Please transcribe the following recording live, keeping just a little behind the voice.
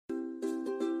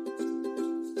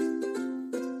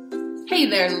Hey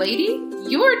there, lady.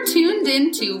 You're tuned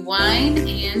into Wine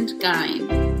and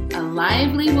Gyne, a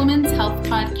lively women's health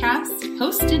podcast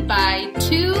hosted by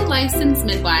two licensed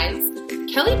midwives,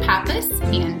 Kelly Pappas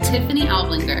and Tiffany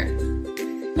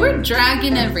Alblinger. We're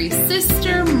dragging every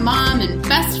sister, mom, and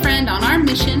best friend on our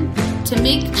mission to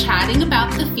make chatting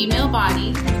about the female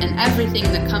body and everything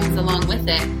that comes along with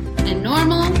it a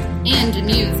normal and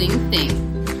amusing thing.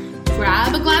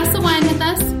 Grab a glass of wine with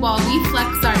us while we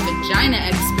flex our vagina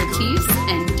expertise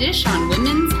and dish on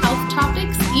women's health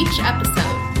topics each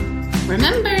episode.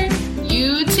 Remember,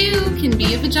 you too can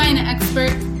be a vagina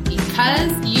expert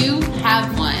because you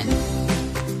have one.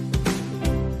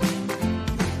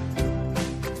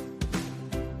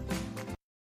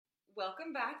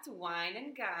 Welcome back to Wine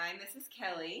and Gyne. This is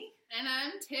Kelly. And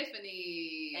I'm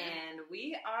Tiffany. And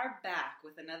we are back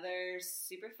with another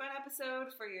super fun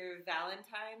episode for your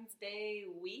Valentine's Day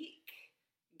week.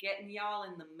 Getting y'all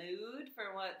in the mood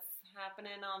for what's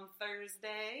happening on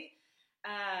Thursday.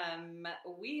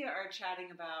 We are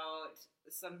chatting about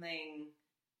something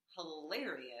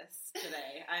hilarious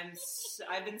today.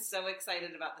 I've been so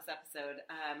excited about this episode.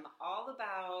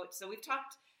 So we've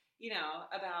talked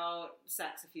about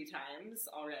sex a few times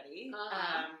already.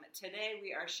 Today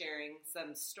we are sharing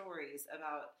some stories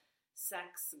about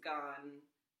sex gone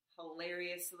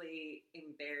hilariously,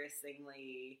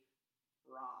 embarrassingly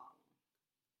wrong.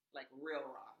 Like, real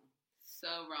wrong.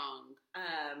 So wrong.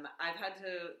 I've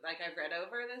read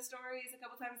over the stories a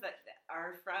couple times that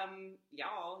are from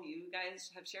y'all. You guys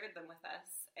have shared them with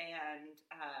us, and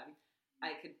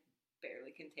I could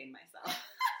barely contain myself.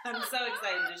 I'm so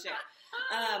excited to share.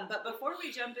 But before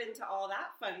we jump into all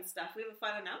that fun stuff, we have a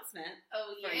fun announcement.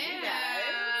 Oh, yeah. For you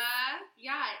guys.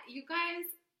 Yeah, you guys,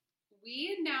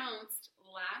 we announced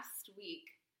last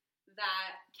week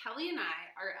that Kelly and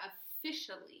I are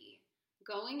officially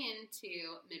going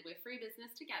into midwifery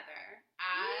business together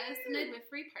as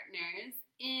midwifery partners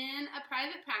in a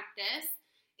private practice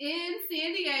in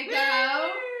San Diego.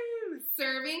 Woo!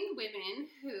 Serving women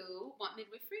who want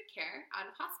midwifery care out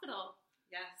of hospital.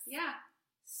 Yes. Yeah.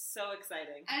 So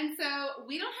exciting. And so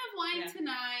we don't have wine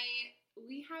tonight.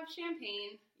 We have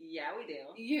champagne. Yeah, we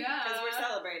do. Yeah. Because we're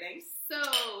celebrating. So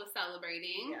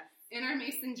celebrating. Yes. In our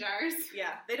mason jars.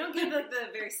 Yeah. They don't give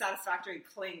the very satisfactory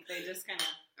clink. They just kind of...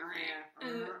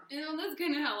 that's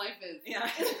kind of how life is. Yeah.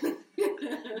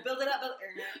 Build it up.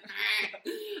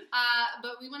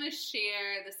 But we want to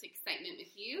share this excitement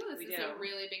with you. This is a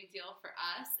really big deal for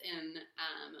us, and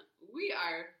we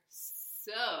are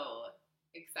so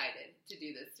excited to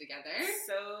do this together.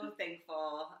 So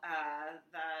thankful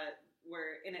that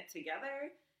we're in it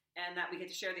together, and that we get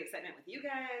to share the excitement with you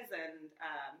guys. And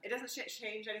it doesn't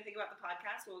change anything about the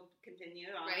podcast. We'll continue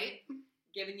on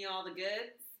giving you all the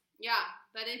goods. Yeah,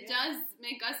 but it does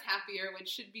make us happier, which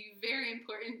should be very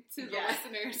important to the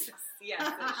listeners. Yes,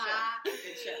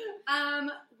 it should.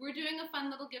 We're doing a fun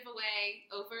little giveaway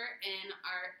over in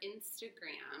our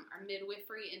Instagram, our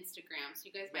midwifery Instagram. So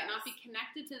you guys might not be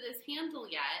connected to this handle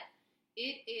yet.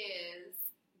 It is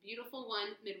Beautiful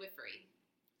One Midwifery.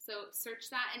 So search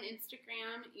that in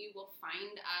Instagram. You will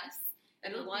find us.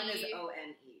 And the one is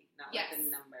ONE, not like the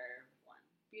number one.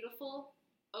 Beautiful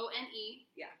ONE.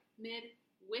 Yeah.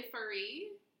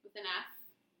 Midwifery with an F.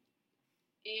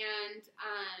 And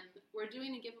we're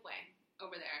doing a giveaway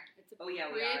over there. It's a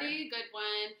pretty good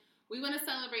one. We want to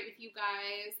celebrate with you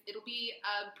guys. It'll be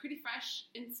a pretty fresh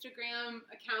Instagram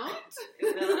account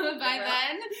by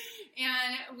then.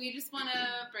 And we just want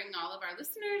to bring all of our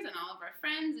listeners and all of our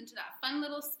friends into that fun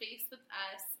little space with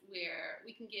us where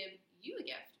we can give you a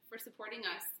gift for supporting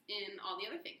us in all the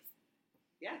other things.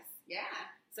 Yes. Yeah.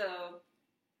 So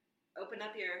open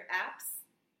up your apps,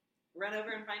 run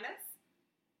over and find us,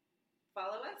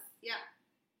 follow us. Yeah.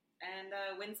 And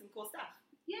win some cool stuff.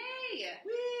 Yay!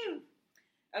 Woo!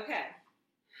 Okay.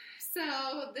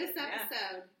 So this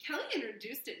episode, Kelly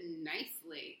introduced it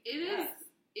nicely. It's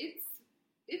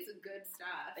good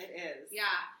stuff. It is.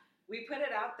 Yeah. We put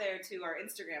it out there to our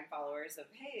Instagram followers of,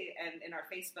 hey, and in our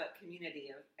Facebook community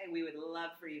of, hey, we would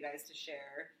love for you guys to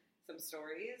share some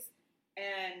stories.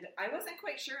 And I wasn't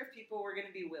quite sure if people were going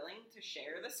to be willing to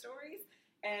share the stories.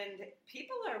 And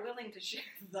people are willing to share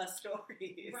the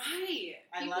stories. Right.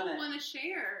 I love it. People want to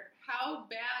share how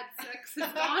bad sex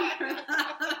has gone for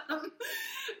them.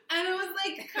 And it was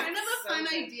like kind of a fun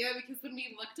idea because when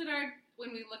we looked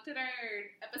at our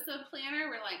episode planner,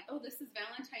 we're like, oh, this is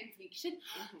Valentine's week.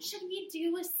 Should we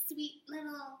do a sweet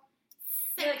little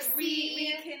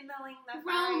sexy, rekindling the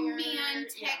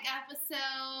romantic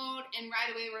episode? And right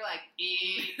away we're like,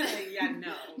 yeah,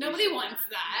 no. Nobody wants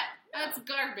that. That's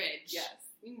garbage. Yes.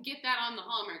 You can get that on the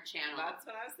Hallmark Channel. That's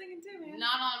what I was thinking too, man.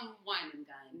 Not on Wine and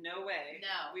Dine. No way.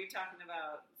 No. We're talking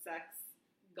about sex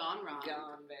Gone wrong.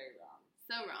 gone very wrong.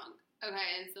 So wrong.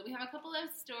 Okay, and so we have a couple of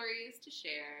stories to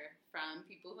share from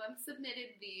people who have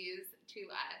submitted these to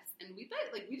us, and we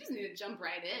thought, we just need to jump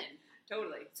right in.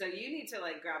 Totally. So you need to,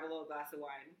 grab a little glass of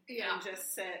wine. Yeah. And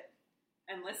just sit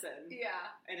and listen. Yeah.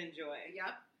 And enjoy.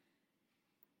 Yep.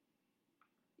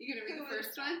 You gonna read the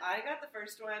first one? I got the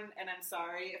first one, and I'm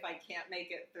sorry if I can't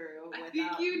make it through I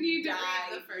without think you need to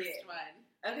read the dying. first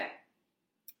one. Okay.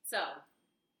 So,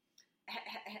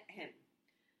 him.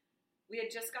 We had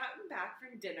just gotten back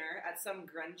from dinner at some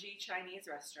grungy Chinese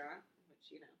restaurant,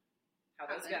 which, how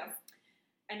those go.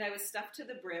 And I was stuffed to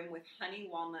the brim with honey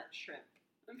walnut shrimp.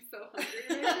 I'm so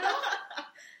hungry right now.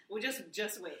 Well,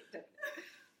 just wait.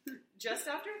 Just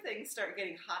after things start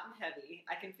getting hot and heavy,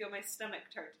 I can feel my stomach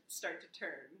start to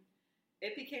turn.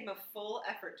 It became a full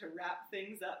effort to wrap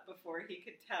things up before he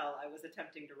could tell I was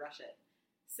attempting to rush it.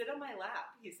 Sit on my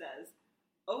lap, he says.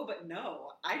 Oh, but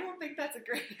no, I don't think that's a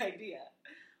great idea.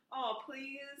 Oh,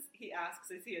 please, he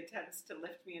asks as he attempts to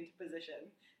lift me into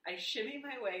position. I shimmy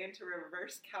my way into a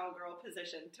reverse cowgirl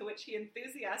position, to which he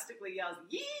enthusiastically yells,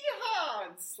 "Yee-haw!"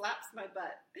 and slaps my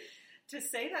butt. To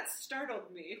say that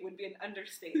startled me would be an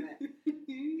understatement.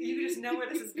 You just know where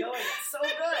this is going. It's so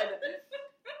good.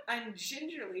 I'm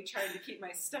gingerly trying to keep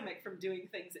my stomach from doing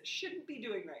things it shouldn't be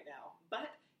doing right now, but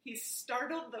he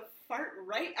startled the fart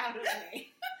right out of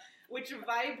me, which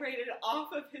vibrated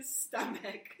off of his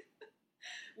stomach.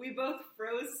 We both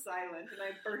froze silent, and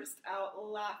I burst out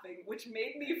laughing, which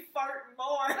made me fart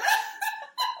more.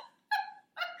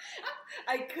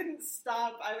 I couldn't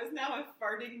stop. I was now a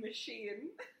farting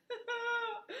machine.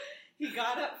 He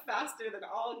got up faster than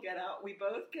all get out. We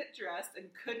both get dressed and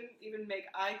couldn't even make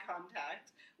eye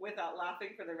contact without laughing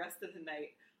for the rest of the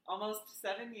night. Almost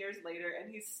 7 years later, and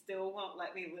he still won't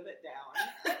let me live it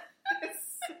down.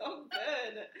 It's so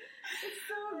good. It's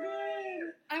so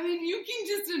good. I mean, you can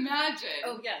just imagine.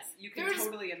 Oh, yes. You can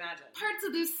totally imagine. Parts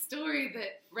of this story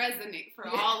that resonate for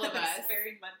all of us.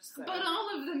 Very much so. But all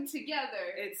of them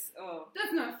together.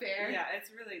 That's not fair. Yeah,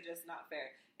 it's really just not fair.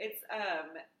 It's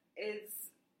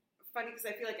funny because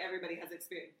I feel like everybody has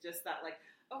experienced just that,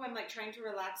 I'm trying to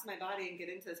relax my body and get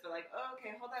into this, but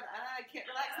okay, hold on, I can't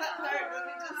relax that part. Let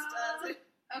me just.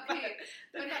 Okay,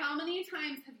 but how many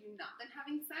times have you not been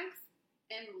having sex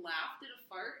and laughed at a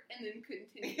fart and then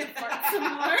continued to fart some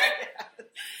more? Yes.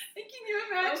 And can you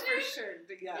imagine? Oh, for sure.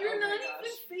 Yeah, you're not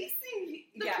even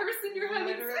facing the person you're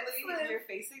having sex with. You're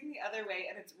facing the other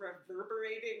way, and it's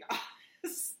reverberating off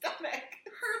his stomach.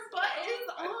 Her butt is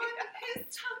on his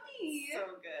tummy.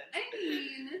 So good. I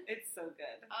mean, it's so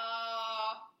good.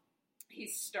 He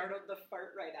startled the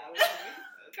fart right out of me.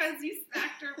 Because you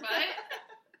smacked her butt?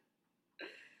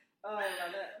 Oh, I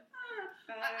love it.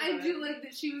 I do like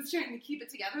that she was trying to keep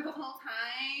it together the whole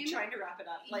time. Trying to wrap it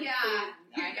up.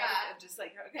 Just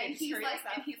okay, and just hurry us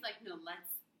up. And he's like, no,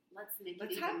 let's make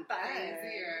it have even fun.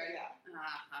 crazier. Yeah.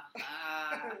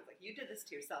 You did this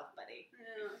to yourself, buddy.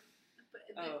 Yeah. But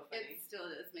it still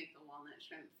does make the walnut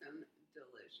shrimp sound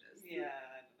delicious. Yeah,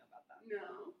 I don't know about that.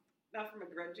 No. Not from a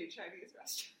grungy Chinese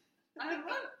restaurant.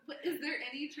 But is there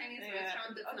any Chinese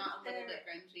restaurant that's not a little bit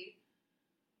grungy?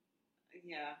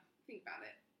 Yeah. Think about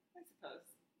it. I suppose.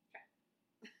 Okay.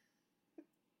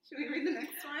 Should we read the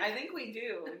next one? I think we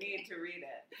do need to read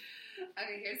it.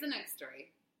 Okay, here's the next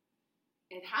story.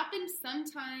 It happened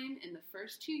sometime in the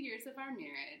first 2 years of our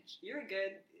marriage. You're a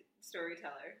good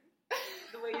storyteller.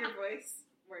 The way your voice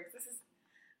works.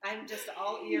 I'm just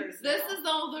all ears now. This is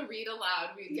all the read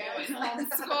aloud we do in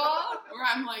homeschool, where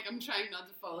I'm trying not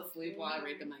to fall asleep while I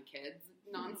read to my kids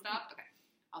nonstop. Okay,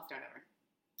 I'll start over.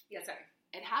 Yes, sorry.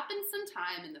 It happened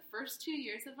sometime in the first 2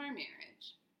 years of our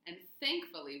marriage, and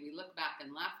thankfully we look back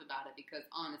and laugh about it because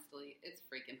honestly, it's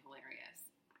freaking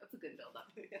hilarious. That's a good build-up.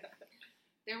 Yeah.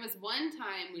 There was one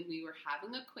time when we were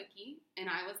having a quickie, and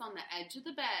I was on the edge of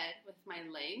the bed with my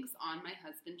legs on my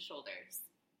husband's shoulders.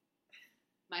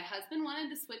 My husband wanted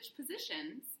to switch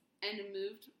positions and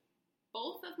moved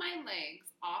both of my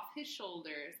legs off his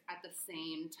shoulders at the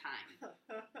same time.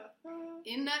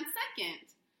 In that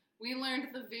second, we learned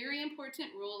the very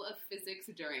important rule of physics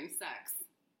during sex.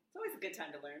 It's always a good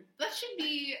time to learn. That should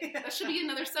be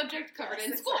another subject covered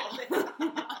in school. Exactly.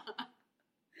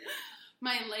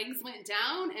 My legs went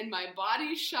down and my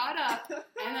body shot up,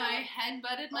 and I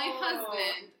headbutted my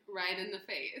husband right in the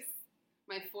face.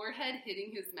 My forehead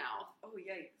hitting his mouth. Oh,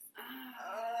 yikes.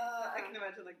 I can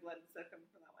imagine blood and stuff coming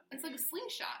from that one. It's like a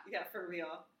slingshot. Yeah, for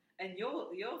real. And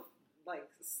you'll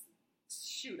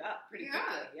shoot up pretty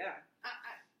quickly. Yeah.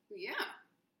 Yeah.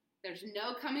 There's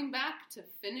no coming back to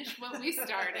finish what we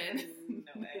started.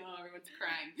 No way. No, everyone's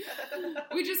crying.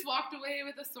 We just walked away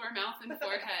with a sore mouth and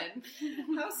forehead.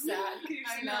 How sad. Can you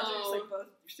just I imagine know. just like both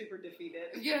super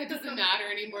defeated? Yeah, it doesn't matter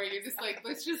anymore. You're just like,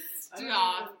 let's just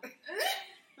stop.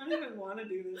 I don't even want to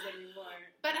do this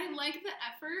anymore. But I like the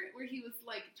effort where he was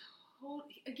like,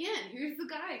 again, here's the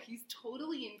guy. He's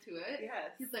totally into it.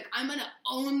 Yes. He's like, I'm going to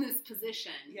own this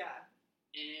position. Yeah.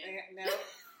 Eh. No,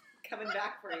 coming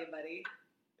back for you, buddy.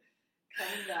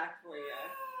 Coming back for you.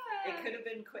 It could have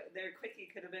been quick. Their quickie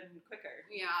could have been quicker.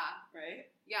 Yeah. Right?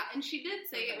 Yeah, and she did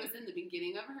say it was in the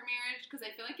beginning of her marriage, because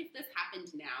I feel like if this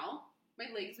happened now, my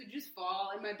legs would just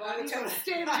fall and my body would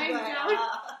stay lying down.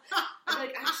 I'm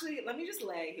like, actually, let me just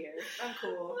lay here. I'm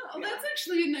cool. Oh, that's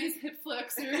actually a nice hip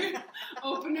flexor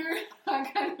opener. I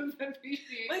kind of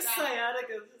appreciate My that.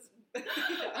 sciatica is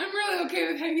I'm really okay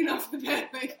with hanging off the bed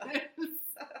like this.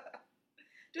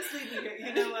 Just leave me here.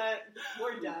 You know what?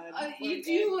 We're done. You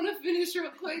do want to finish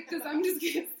real quick, because I'm just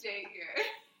going to stay here.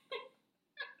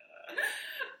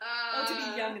 To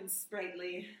be young and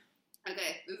sprightly.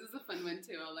 Okay, this is a fun one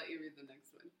too. I'll let you read the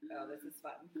next one. Oh, this is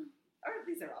fun. Or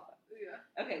these are all fun. Yeah.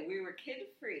 Okay, we were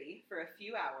kid-free for a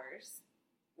few hours,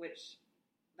 which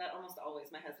that almost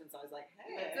always, my husband's always like,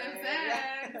 hey. What's up,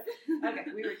 Zach? Okay,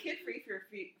 we were kid-free for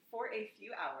a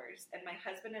few hours, and my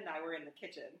husband and I were in the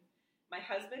kitchen. My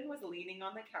husband was leaning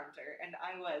on the counter, and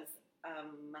I was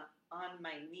on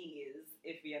my knees,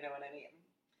 if you know what I mean.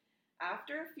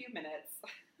 After a few minutes...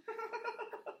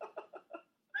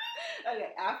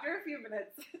 Okay, after a few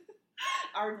minutes,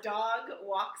 our dog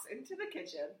walks into the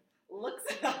kitchen, looks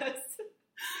at us,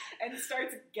 and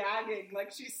starts gagging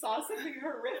like she saw something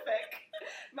horrific.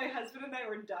 My husband and I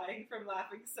were dying from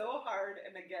laughing so hard,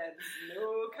 and again,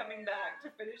 no coming back to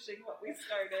finishing what we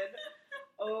started.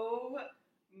 Oh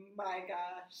my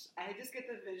gosh. I just get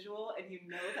the visual, and you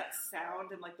know that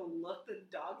sound and like the look the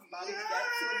dog's body gets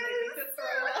when they need to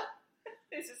throw up.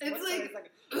 It's like,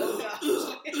 oh gosh.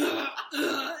 It's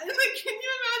like, can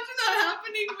you imagine that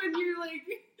happening when you're like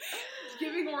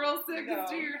giving oral sex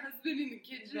to your husband in the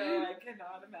kitchen? No, I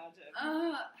cannot imagine.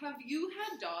 Have you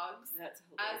had dogs as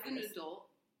an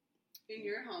adult in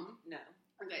your home? No.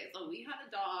 Okay, so we had a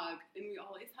dog, and we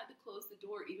always had to close the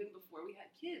door even before we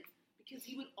had kids, because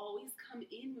he would always come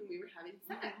in when we were having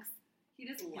sex. He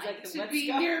just liked to be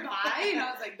nearby, and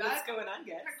I was like, what's going on,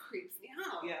 guys? That creeps me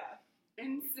out. Yeah.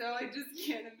 And so I just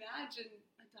can't imagine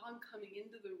a dog coming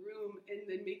into the room and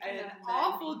then making that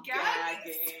awful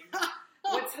gagging.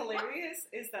 What's hilarious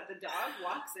is that the dog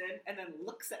walks in and then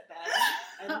looks at them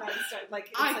and then starts like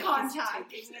eye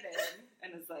contact, taking it in,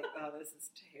 and it's like, oh, this is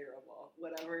terrible.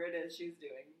 Whatever it is she's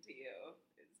doing to you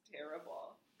is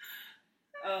terrible.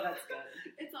 Oh, that's good.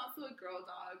 It's also a girl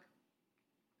dog.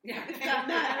 Yeah, if that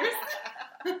matters.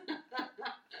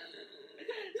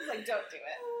 She's like, don't do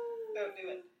it. Don't do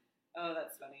it. Oh,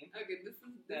 that's funny. Okay, this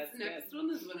next one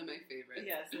is one of my favorites.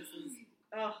 Yes, this is.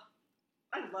 Oh,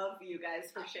 I love you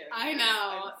guys for sharing. I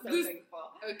know. I'm so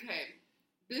thankful. Okay,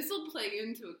 this will play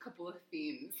into a couple of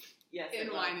themes. Yes,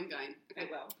 in Wine and Dine. Okay.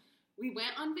 It will. We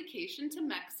went on vacation to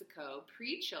Mexico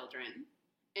pre-children,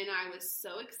 and I was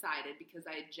so excited because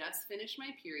I had just finished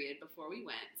my period before we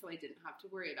went, so I didn't have to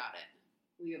worry about it.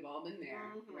 We have all been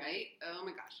there, right? Oh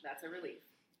my gosh, that's a relief.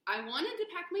 I wanted to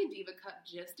pack my Diva Cup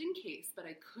just in case, but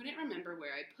I couldn't remember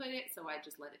where I put it, so I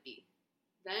just let it be.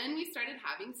 Then we started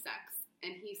having sex,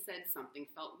 and he said something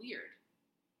felt weird.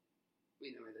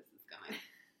 We know where this is going.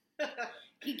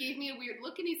 He gave me a weird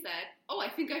look, and he said, "Oh, I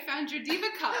think I found your Diva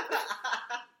Cup."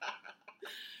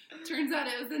 Turns out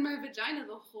it was in my vagina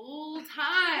the whole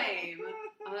time.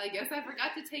 I guess I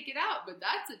forgot to take it out, but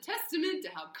that's a testament to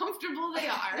how comfortable they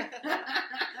are.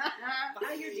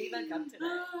 Buy your Diva Cup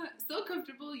today. So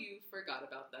comfortable you forgot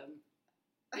about them.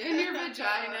 In your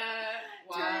vagina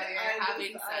while you're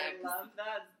having sex. I love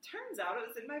that. Turns out it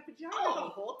was in my vagina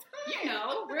the whole time. You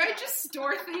know, where I just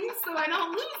store things so I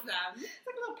don't lose them. It's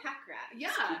like a little pack rat. Yeah.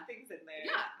 Just keep things in there.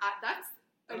 Yeah, that's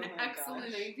an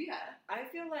excellent idea. I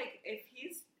feel like if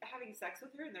he's having sex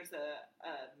with her and there's a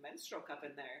menstrual cup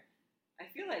in there, I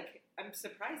feel like I'm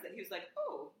surprised that he was like,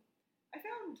 oh, I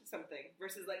found something,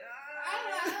 versus like,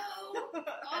 oh,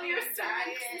 you're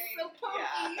dying. It's so pokey.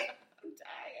 Yeah, I'm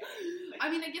dying. I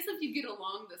mean, I guess if you get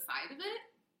along the side of it,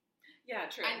 yeah,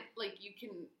 true. And like you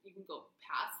can go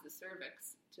past the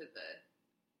cervix to the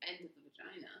end of the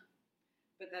vagina,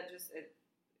 but that just it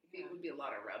would be a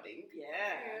lot of rubbing.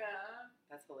 Yeah,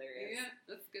 that's hilarious. Yeah,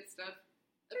 that's good stuff.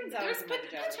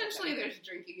 Potentially there's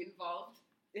drinking involved.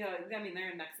 Yeah, I mean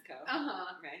they're in Mexico.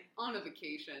 Right, on a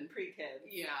vacation, pre-kids.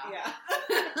 Yeah.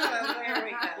 There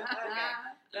we go.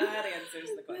 Okay, that answers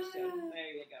the question.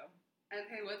 There you go.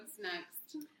 Okay, what's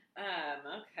next?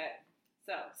 Okay.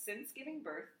 So, since giving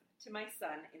birth to my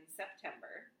son in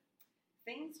September,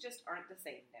 things just aren't the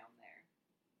same down there,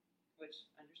 which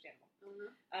understandable.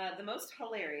 Mm-hmm. The most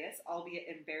hilarious, albeit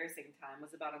embarrassing time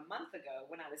was about a month ago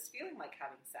when I was feeling like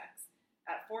having sex.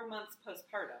 At 4 months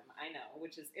postpartum, I know,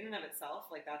 which is in and of itself,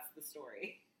 like, that's the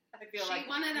story. I feel She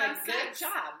wanted like sex. good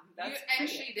job. That's And great.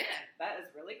 she did. That is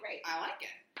really great. I like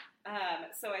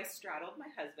it. So I straddled my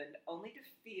husband only to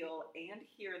feel and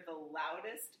hear the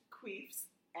loudest queefs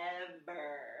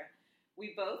ever.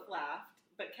 We both laughed,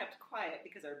 but kept quiet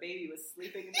because our baby was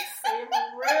sleeping in the same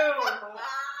room.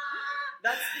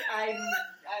 That's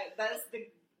the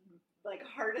like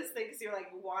hardest thing, because you're like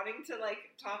wanting to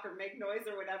like talk or make noise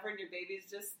or whatever, and your baby's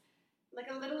just like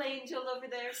a little angel over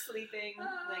there sleeping.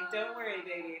 Like, don't worry,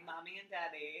 baby, mommy and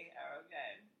daddy are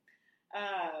okay.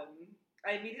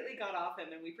 I immediately got off him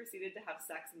and we proceeded to have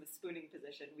sex in the spooning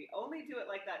position. We only do it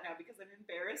like that now because I'm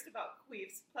embarrassed about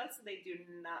queefs, plus they do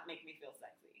not make me feel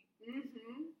sexy.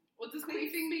 Mm-hmm. Well, does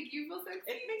queefing make you feel sexy?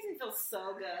 It makes me feel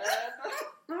so good.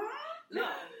 No,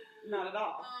 not at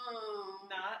all. Oh.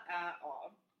 Not at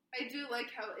all. I do like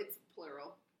how it's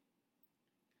plural.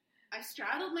 I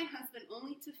straddled my husband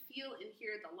only to feel and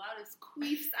hear the loudest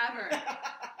queefs ever.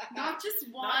 Not just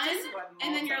one, Not just one,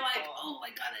 and then you're like, multiple. oh, I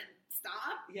gotta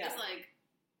stop. Yeah. It's like,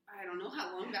 I don't know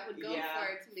how long that would go Yeah,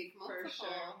 for to make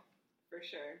multiple. For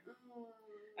sure. Oh.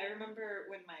 I remember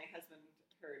when my husband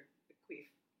heard the queef,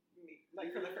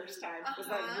 like, for the first time, was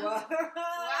Uh-huh. like, what?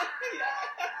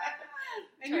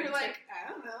 And you're like, I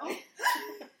don't know.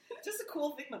 Just a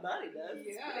cool thing my body does.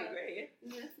 It's Yeah. pretty great.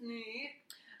 That's neat.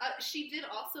 She did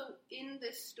also, in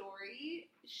this story,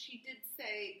 she did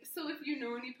say, so if you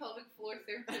know any pelvic floor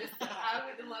therapists, I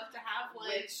would love to have one.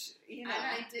 Which, you know,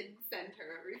 And I did send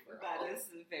her a referral. that is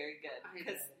very good. I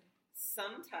Because did.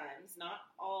 sometimes, not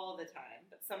all the time,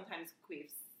 but sometimes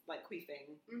queefs, like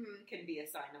queefing, Mm-hmm. can be a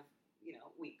sign of, you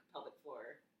know, weak pelvic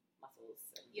floor muscles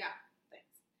and Yeah.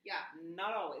 things. Yeah.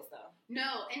 Not always, though.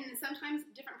 No, and sometimes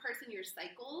different parts in your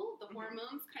cycle, the Mhm.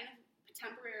 hormones kind of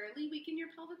temporarily weaken your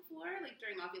pelvic floor, like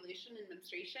during ovulation and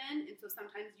menstruation, and so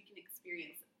sometimes you can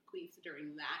experience queefs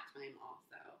during that time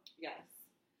also. Yes.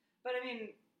 But, I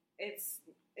mean,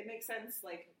 it makes sense,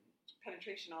 like,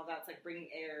 penetration, all that's, like,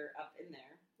 bringing air up in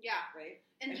there, Yeah. right?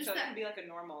 And just so it that can be, like, a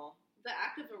normal... the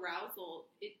act of arousal,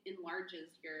 it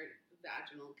enlarges your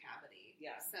vaginal cavity.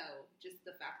 Yeah. So just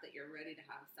the fact that you're ready to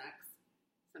have sex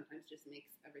sometimes just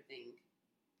makes everything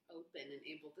open and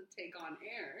able to take on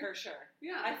air. For sure.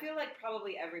 Yeah. I feel like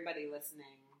probably everybody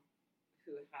listening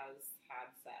who has had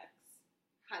sex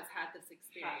has had this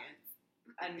experience.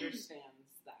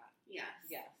 understands that. Yes.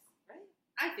 Yes. Right?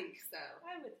 I think so.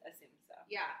 I would assume so.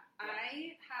 Yeah.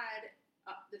 I had,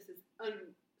 this is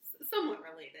somewhat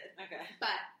related, Okay.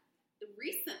 but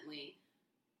recently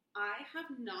I have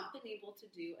not been able to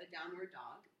do a downward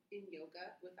dog in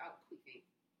yoga without queefing.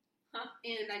 Huh.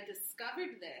 And I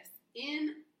discovered this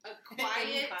in a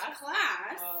quiet class?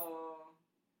 class, Oh.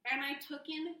 and I took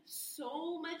in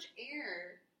so much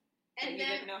air. And And you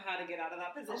then, didn't know how to get out of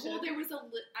that position? well, there was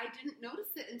I didn't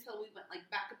notice it until we went like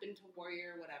back up into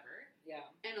warrior or whatever, Yeah.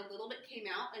 and a little bit came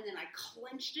out, and then I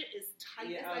clenched it as tight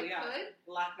Yeah, as oh, I yeah. could.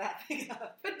 Lock that thing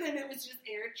up. But then it was just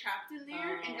air trapped in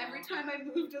there, and every Oh. time I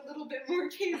moved, a little bit more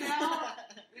came out.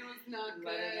 It was not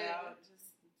Let good. it out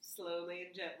just slowly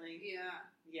and gently. Yeah.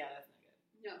 Yeah, that's not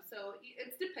good. No, so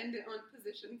it's dependent on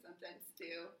position sometimes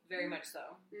too. Very much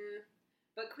so. Mm.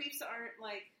 But queefs aren't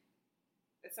like,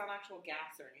 it's not actual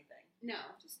gas or anything. No,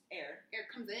 Just air. air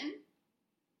comes in,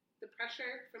 the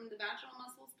pressure from the vaginal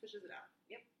muscles pushes it out.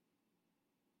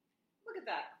 Look at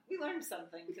that. We learned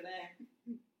something today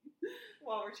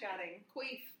while we're chatting.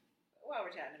 Queef. While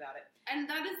we're chatting about it. And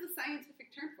that is the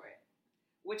scientific term for it.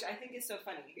 Which I think is so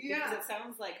funny. Yeah. Because it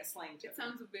sounds like a slang term. It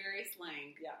sounds very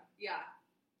slang. Yeah. Yeah,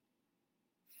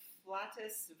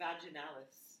 Flatus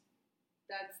vaginalis.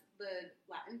 that's the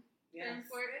Latin term Yes.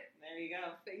 for it. There you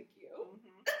go. Thank you.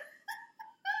 Mhm.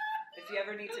 If you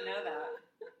ever need to know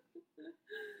that,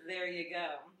 there you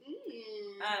go.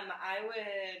 I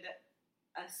would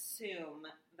assume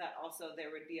that also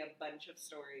there would be a bunch of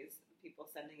stories, people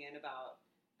sending in about,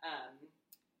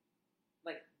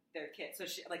 like, their kid. So,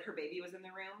 she, like, her baby was in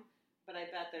the room, but I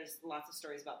bet there's lots of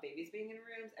stories about babies being in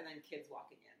rooms and then kids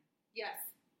walking in. Yes.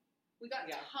 We got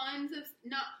Yeah. tons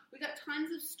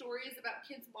of stories about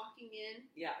kids walking in,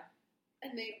 Yeah.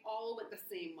 and they all went the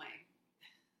same way.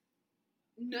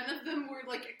 None of them were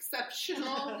like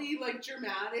exceptionally like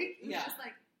dramatic. It was Yeah. just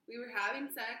like we were having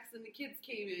sex and the kids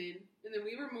came in, and then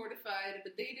we were mortified,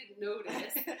 but they didn't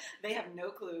notice. They have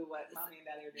no clue what mommy and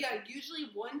daddy are doing. Yeah,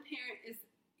 usually one parent is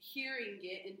hearing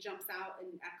it and jumps out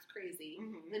and acts crazy,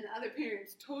 Mm-hmm. and the other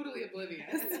parent's totally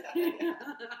oblivious.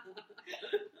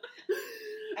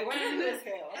 I went into this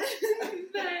hill.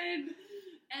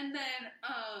 and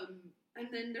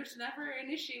then there's never an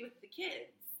issue with the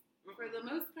kids. For the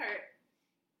most part,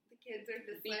 the kids are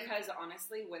just because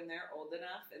honestly, when they're old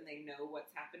enough and they know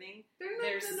what's happening, they're not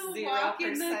there's gonna 0% walk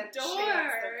in the chance door.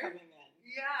 they're coming in.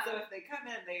 Yeah. So if they come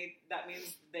in, that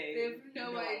means they They have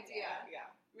no idea. Yeah.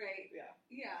 Right. Yeah.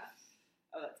 Yeah.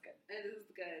 Oh, that's good. It is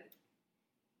good.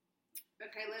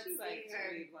 Okay, let's Would you see like to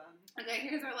here. read one? Okay,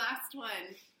 here's our last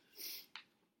one.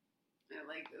 I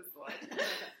like this one.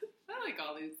 I like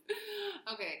all these.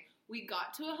 Okay, we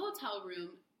got a hotel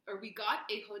room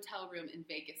in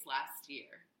Vegas last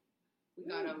year. We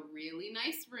got a really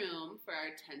nice room for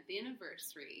our 10th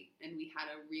anniversary, and we had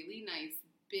a really nice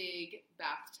big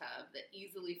bathtub that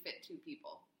easily fit 2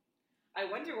 people. I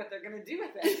wonder what they're going to do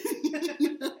with it.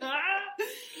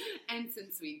 And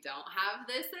since we don't have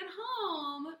this at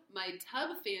home, my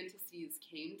tub fantasies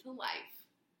came to life.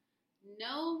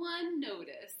 No one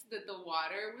noticed that the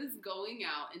water was going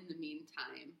out in the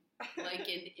meantime, like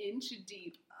an inch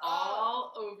deep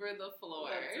all over the floor.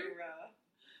 That's rough.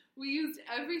 We used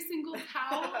every single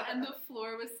towel and the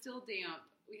floor was still damp.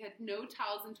 We had no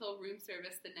towels until room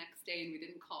service the next day and we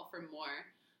didn't call for more.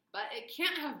 But it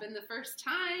can't have been the first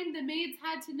time. The maids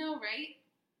had to know, right?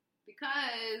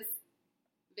 Because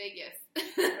Vegas.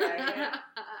 Right.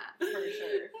 For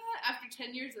sure. After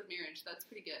 10 years of marriage, that's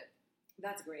pretty good.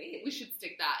 That's great. We should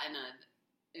stick that in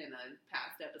a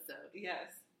past episode.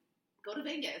 Yes. Go to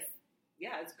Vegas.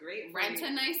 Yeah, it's great. Rent a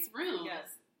nice room.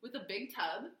 Yes. With a big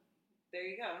tub. There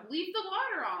you go. Leave the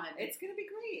water on. It's going to be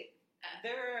great.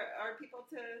 There are people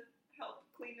to help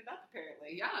clean it up,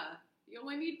 apparently. Yeah. You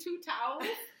only need 2 towels.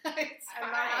 It's And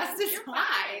fine. the rest is You're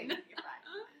fine. You're fine.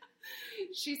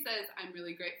 She says, I'm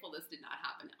really grateful this did not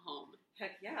happen at home.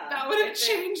 Heck yeah. That would have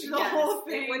changed the whole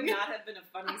thing. It would not have been a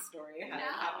funny story had it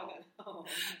No. happened at home.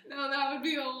 No, that would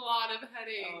be a lot of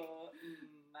headache. Oh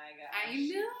my gosh. I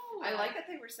know. I like that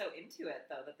they were so into it,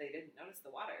 though, that they didn't notice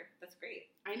the water. That's great.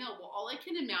 I know. Well, all I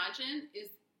can imagine is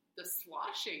the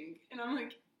sloshing. And I'm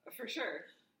like, For sure.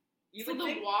 so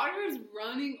the water's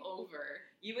running over.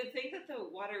 You would think that the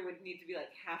water would need to be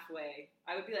like halfway.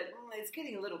 I would be like, it's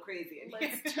getting a little crazy in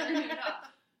Let's here. turn it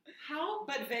up. How?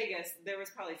 But Vegas, there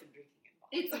was probably some drinking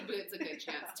involved. It's a good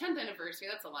chance. 10th anniversary,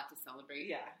 that's a lot to celebrate.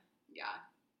 Yeah. Yeah.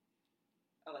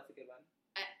 Oh, that's a good one.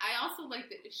 I also like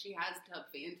that she has tub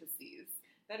fantasies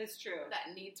That is true. that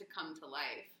need to come to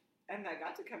life. And that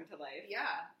got to come to life.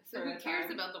 Yeah. So For who a cares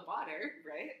time. about the water?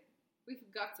 Right? We've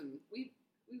got some. We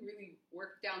really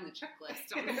worked down the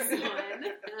checklist on this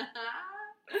one.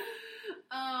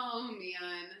 Oh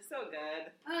man. So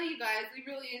good. Oh, you guys, we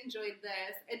really enjoyed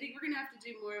this. I think we're gonna have to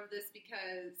do more of this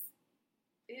because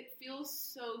it feels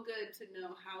so good to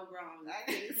know how wrong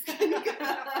things can go.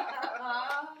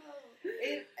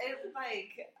 It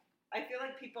like, I feel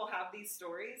like people have these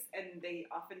stories and they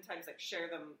oftentimes like share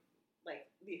them, like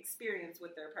the experience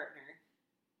with their partner,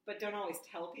 but don't always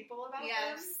tell people about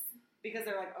them because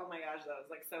they're like, oh my gosh, that was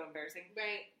like so embarrassing.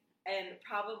 Right. And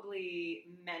probably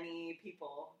many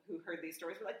people who heard these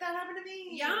stories were like, that happened to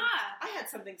me. Yeah. I had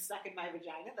something stuck in my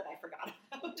vagina that I forgot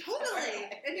about. Totally.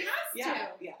 It has to.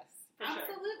 Yeah. Yes. For sure.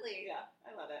 Absolutely. Yeah.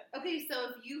 I love it. Okay,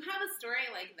 so if you have a story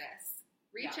like this,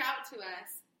 reach out to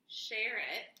us, share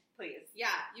it. Please.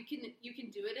 Yeah, you can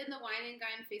do it in the Wine and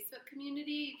Gyn Facebook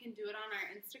community. You can do it on our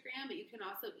Instagram, but you can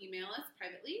also email us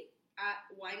privately at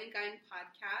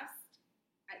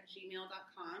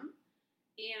wineandgynpodcast@gmail.com.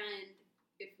 And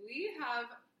if we have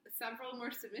several more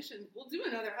submissions, we'll do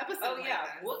another episode. Oh, like yeah.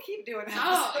 this. We'll keep doing that.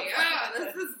 Oh, yeah.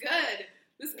 This is good.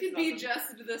 This could be awesome.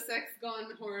 just the sex gone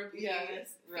horribly,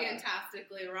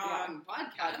 fantastically wrong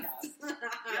podcast.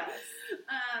 Yes.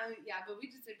 Yeah, but we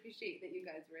just appreciate that you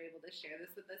guys were able to share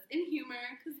this with us in humor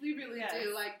because we really Yes.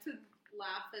 do like to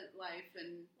laugh at life.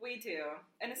 And We do.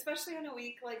 And especially on a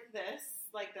week like this,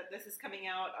 like that this is coming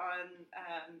out on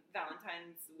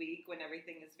Valentine's week when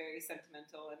everything is very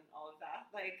sentimental and all of that.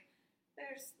 Like,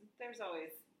 there's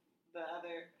always the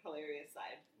other hilarious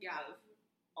side of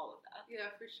all of that. Yeah,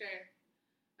 for sure.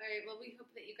 All right, well, we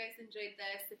hope that you guys enjoyed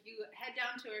this. If you head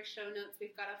down to our show notes,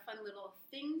 we've got a fun little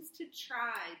things to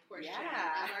try portion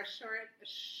of our short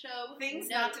show. Things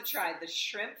notes. not to try. The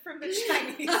shrimp from the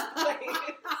Chinese place.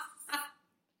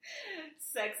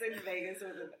 Sex in Vegas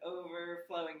with an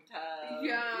overflowing tub.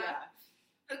 Yeah.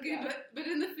 Okay, but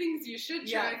in the things you should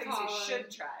try, things you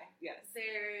should try. Yes.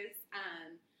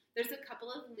 There's a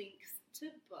couple of links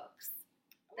to books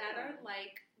that are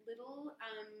like little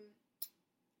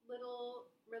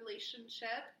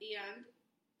relationship and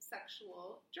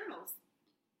sexual journals.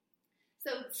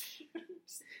 So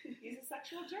use a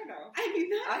sexual journal. I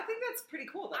mean, I think that's pretty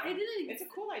cool, though. It's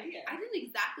a cool idea. I didn't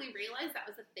exactly realize that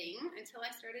was a thing until I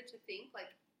started to think,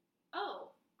 like, oh,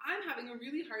 I'm having a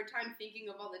really hard time thinking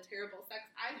of all the terrible sex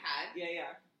I've had.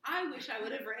 Yeah. I wish I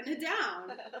would have written it down.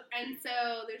 And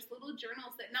so there's little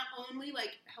journals that not only,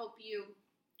 like, help you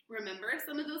remember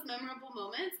some of those memorable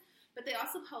moments, but they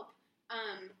also help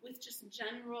with just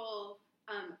general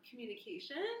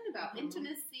communication about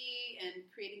intimacy and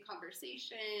creating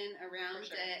conversation around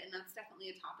it, and that's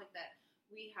definitely a topic that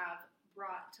we have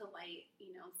brought to light,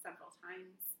 several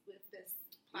times with this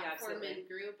platform and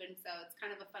group, and so it's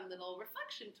kind of a fun little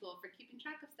reflection tool for keeping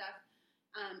track of stuff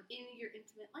in your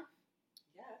intimate life.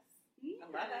 Yes, I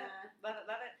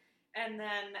love it. And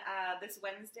then this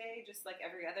Wednesday, just like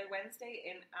every other Wednesday,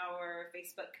 in our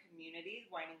Facebook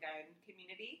community, Wine and Guide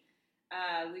community,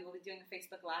 we will be doing a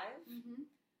Facebook Live,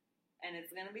 and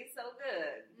it's going to be so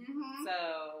good.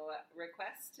 So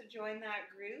request to join that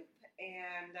group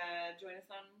and join us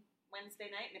on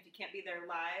Wednesday night. And if you can't be there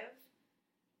live,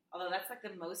 although that's like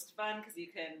the most fun because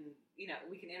you can,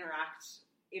 we can interact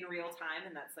in real time,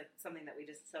 and that's like something that we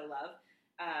just so love.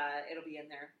 It'll be in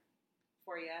there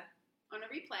for you. On a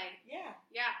replay. Yeah.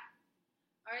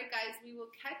 All right, guys, we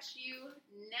will catch you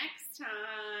next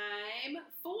time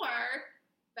for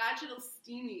vaginal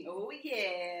steaming. Oh,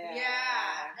 yeah.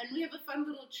 Yeah. And we have a fun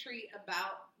little treat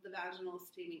about the vaginal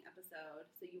steaming episode,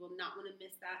 so you will not want to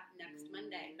miss that next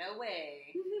Monday. No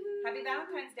way. Happy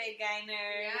Valentine's Day,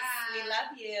 Guyners. Yeah. We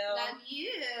love you. Love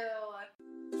you.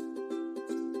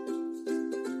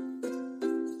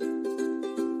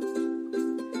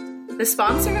 The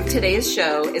sponsor of today's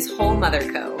show is Whole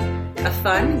Mother Co., a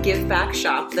fun give-back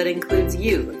shop that includes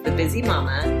you, the busy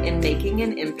mama, in making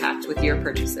an impact with your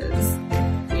purchases.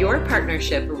 Your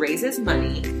partnership raises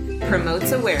money,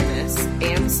 promotes awareness,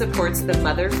 and supports the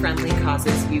mother-friendly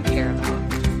causes you care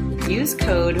about. Use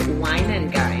code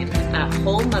WINEANDGUYNE at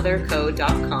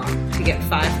wholemotherco.com to get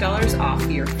 $5 off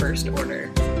your first order.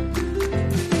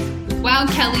 Wow,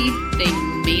 Kelly, they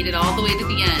made it all the way to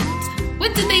the end.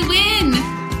 What did they win?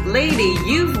 Lady,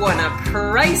 you've won a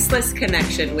priceless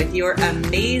connection with your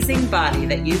amazing body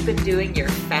that you've been doing your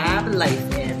fab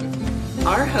life in.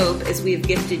 Our hope is we've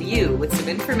gifted you with some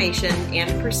information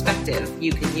and perspective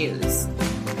you can use.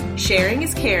 Sharing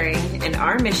is caring, and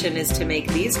our mission is to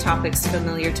make these topics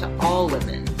familiar to all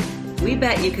women. We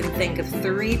bet you can think of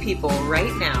 3 people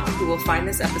right now who will find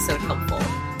this episode helpful,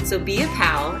 so be a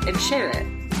pal and share it.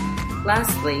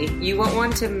 Lastly, you won't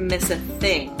want to miss a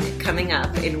thing coming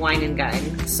up in Wine and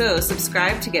Guide, so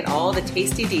subscribe to get all the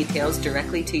tasty details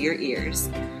directly to your ears.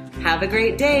 Have a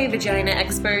great day, vagina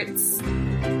experts!